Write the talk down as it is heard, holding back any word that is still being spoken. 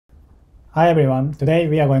Hi everyone, today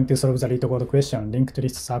we are going to solve the LeetCode question linked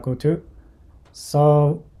list circle 2.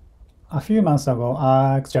 So a few months ago,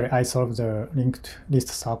 I solved the linked list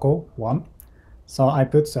circle 1. So I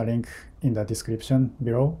put the link in the description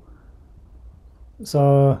below.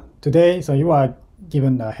 So today, you are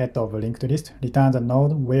given the head of a linked list, return the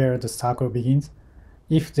node where the circle begins.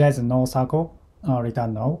 If there is no circle,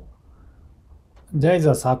 return null. There is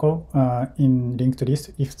a circle in linked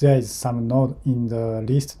list if there is some node in the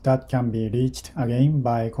list that can be reached again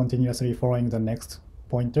by continuously following the next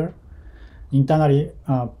pointer. Internally,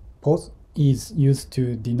 pos is used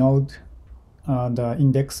to denote the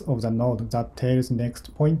index of the node that tail's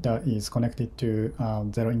next pointer is connected to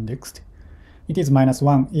 0 indexed. It is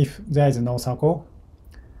 -1 if there is no circle.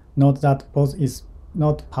 Note that pos is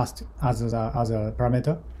not passed as a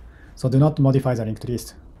parameter, so do not modify the linked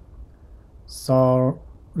list. So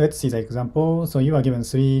let's see the example. So you are given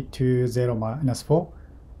 3, 2, 0, -4,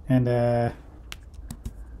 and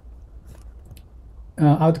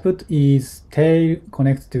output is tail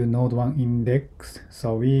connects to node 1 index.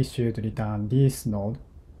 So we should return this node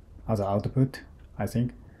as output, I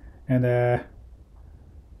think. And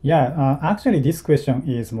actually this question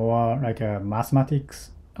is more like a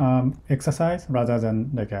mathematics exercise rather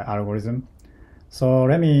than like an algorithm. So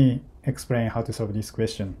let me explain how to solve this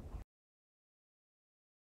question.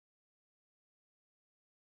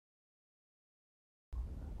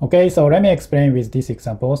 Okay, so let me explain with this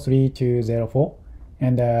example 3204,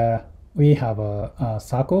 and we have a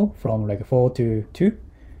circle from like 4 to 2.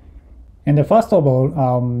 And first of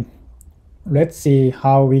all, let's see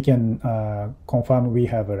how we can confirm we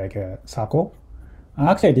have like a circle.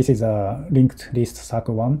 Actually, this is a linked list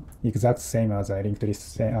circle 1, exact same as a linked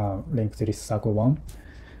list circle 1.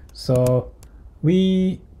 So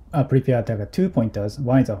we prepared like 2 pointers.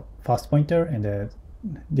 One is a fast pointer, and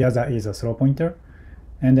the other is a slow pointer.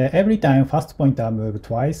 And every time fast pointer move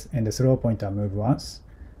twice and the slow pointer move once.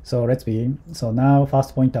 So let's begin. So now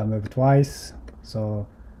fast pointer move twice. So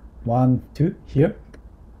 1, 2 here.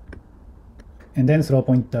 And then slow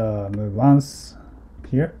pointer move once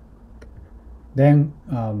here. Then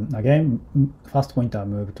again fast pointer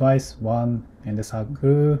move twice, 1 and the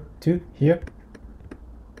circle 2 here.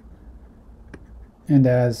 And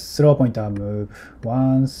the slow pointer move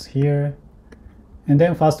once here. And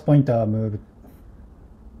then fast pointer move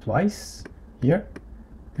twice here,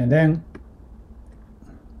 and then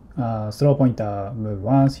slow pointer move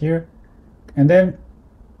once here, and then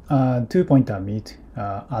 2 pointer meet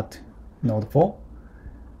at node 4.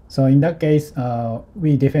 So in that case,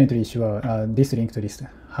 we definitely sure this linked list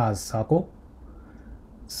has circle.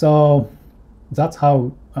 So that's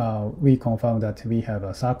how we confirm that we have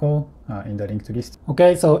a circle in the linked list.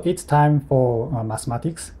 Okay, so it's time for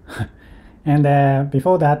mathematics. And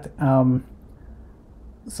before that,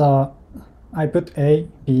 so I put A,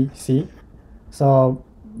 B, C. So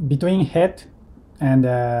between head and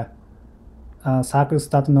circle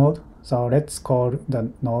start node, so let's call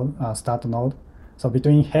the node start node. So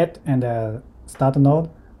between head and start node,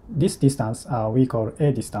 this distance we call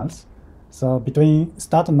A distance. So between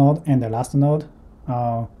start node and the last node,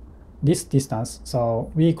 this distance,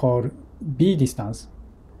 so we call B distance.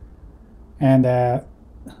 And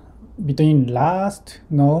between last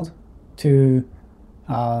node to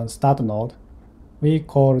start node, we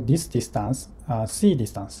call this distance C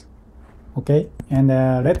distance. Okay, and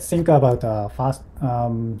let's think about fast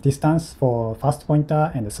distance for fast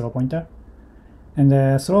pointer and the slow pointer. And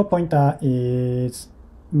the slow pointer is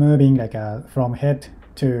moving like from head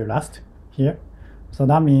to last here. So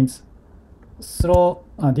that means slow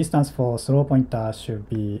distance for slow pointer should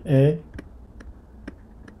be A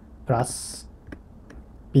plus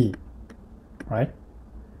B, right?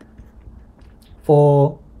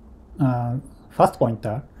 For fast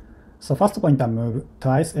pointer, so fast pointer move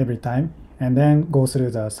twice every time and then go through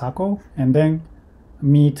the circle and then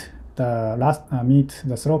meet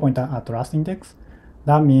the slow pointer at last index.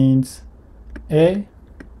 That means A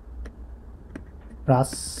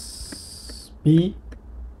plus B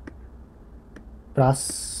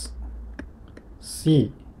plus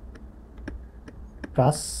C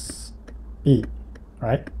plus B,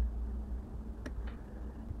 right?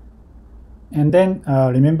 And then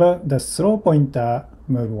remember the slow pointer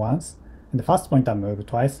move once and the fast pointer move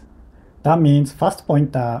twice. That means fast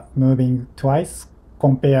pointer moving twice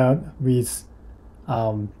compared with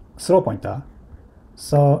slow pointer.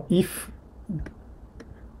 So if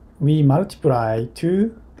we multiply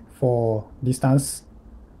 2 for distance,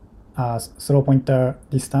 slow pointer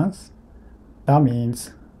distance, that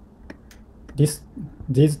means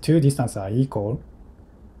these two distances are equal.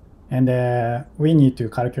 And we need to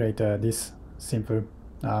calculate this simple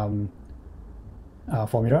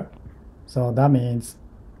formula. So that means,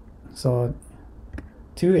 so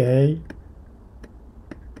 2a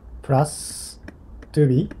plus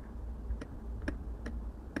 2b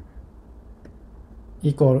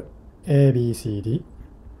equal abcd,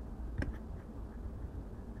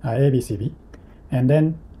 abcb, and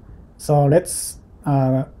then so let's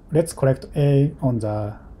correct a on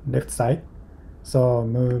the left side. So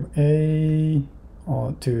move a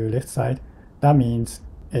to left side. That means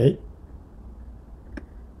a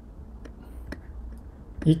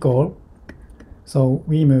equal. So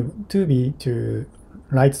we move 2b to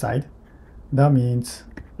right side. That means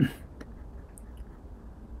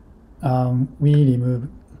we remove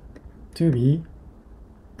 2b.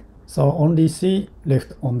 So only c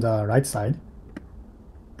left on the right side.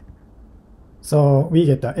 So we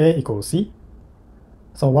get the a equals c.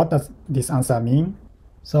 So what does this answer mean?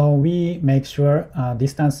 So we make sure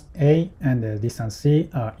distance a and the distance c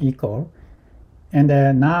are equal. And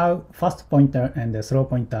now first pointer and the slow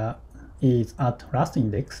pointer is at last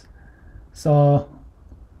index. So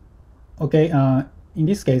okay, in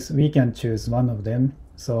this case we can choose one of them.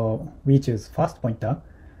 So we choose first pointer.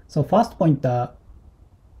 So first pointer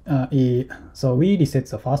so we reset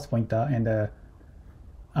the first pointer and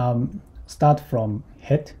start from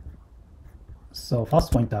head. So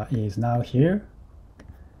first pointer is now here,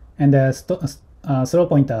 and the slow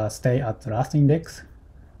pointer stay at last index.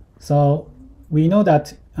 So we know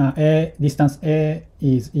that distance a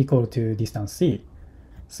is equal to distance c.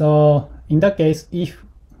 So in that case, if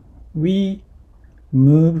we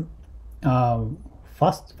move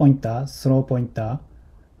first pointer, slow pointer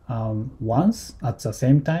once at the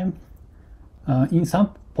same time, in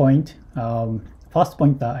some point, first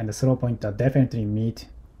pointer and the slow pointer definitely meet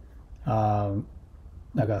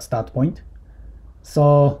like a start point.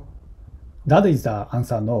 So that is the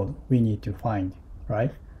answer node we need to find,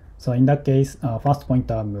 right? So in that case, first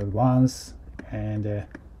pointer move once and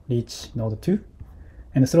reach node 2,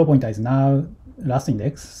 and the slow pointer is now last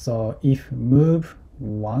index. So if move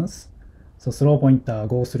once, so slow pointer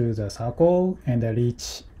goes through the circle and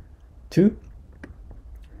reach 2.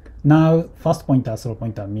 Now first pointer, slow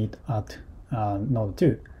pointer meet at node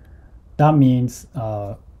 2. That means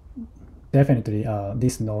definitely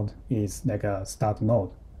this node is like a start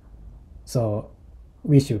node. So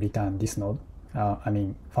we should return this node. I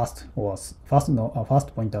mean first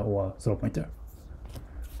pointer or slow pointer.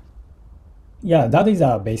 Yeah, that is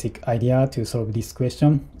a basic idea to solve this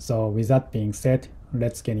question. So with that being said,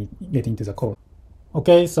 let's get into the code.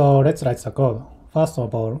 Okay, so let's write the code. First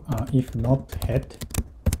of all, if not head,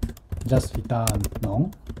 just return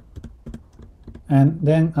none. And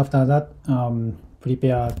then after that,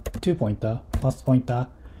 prepare 2 pointer. First pointer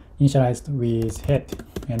initialized with head,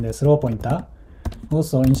 and the slow pointer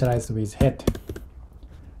also initialized with head.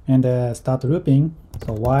 And start looping.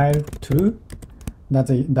 So while 2, that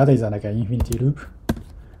is like an infinity loop.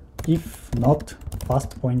 If not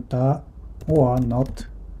first pointer or not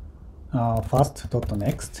first dot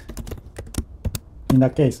next. In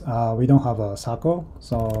that case, we don't have a circle,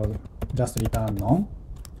 so just return none.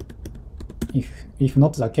 If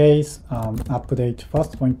not the case, update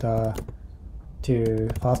first pointer to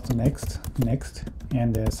first next,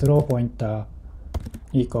 and the slow pointer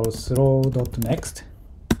equals slow dot next.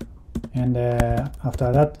 And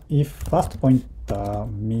after that, if first pointer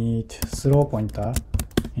meet slow pointer,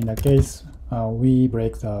 in the case we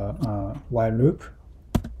break the while loop.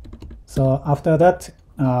 So after that,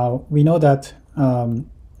 we know that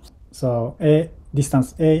so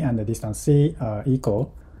distance a and the distance c are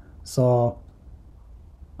equal. So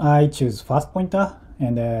I choose first pointer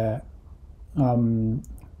and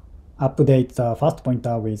update the first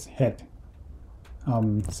pointer with head.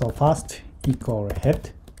 So first equal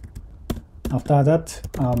head. After that,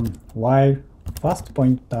 while first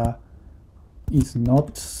pointer is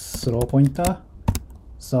not slow pointer,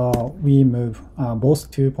 so we move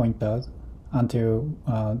both 2 pointers until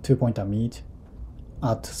 2 pointer meet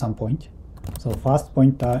at some point. So first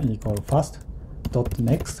pointer equal first dot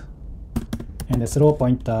next, and the slow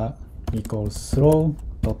pointer equals slow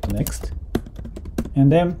dot next.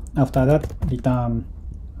 And then after that, return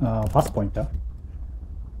first pointer.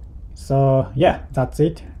 So yeah, that's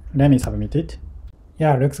it. Let me submit it.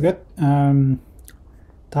 Yeah, looks good.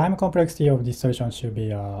 Time complexity of this solution should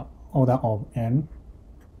be order of n.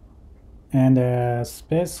 And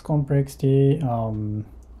space complexity,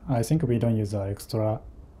 I think we don't use extra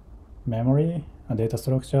memory data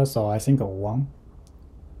structure, so I think 1.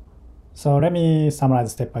 So let me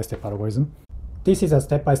summarize step-by-step algorithm. This is a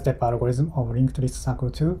step-by-step algorithm of linked list circle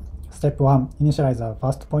 2. Step 1, initialize a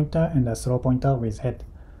first pointer and a slow pointer with head.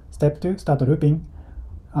 Step 2, start looping.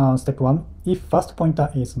 Step 1, if first pointer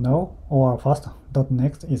is no or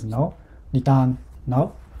first.next is no, return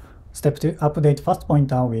no. Step 2, update first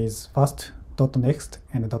pointer with first.next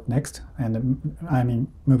and .next, and I mean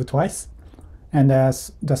move twice. And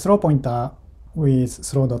the throw pointer with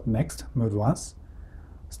throw.next, move once.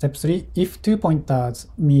 Step 3, if two pointers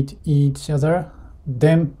meet each other,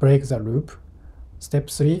 then break the loop. Step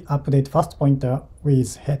 3, update first pointer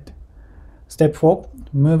with head. Step 4,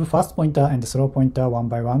 move first pointer and throw pointer one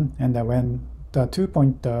by one, and when the two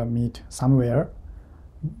pointer meet somewhere,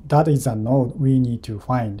 that is a node we need to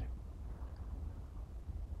find.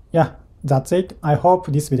 Yeah, that's it. I hope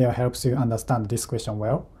this video helps you understand this question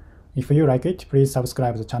well. If you like it, please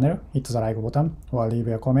subscribe to the channel, hit the like button, or leave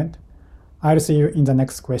a comment. I'll see you in the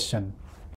next question.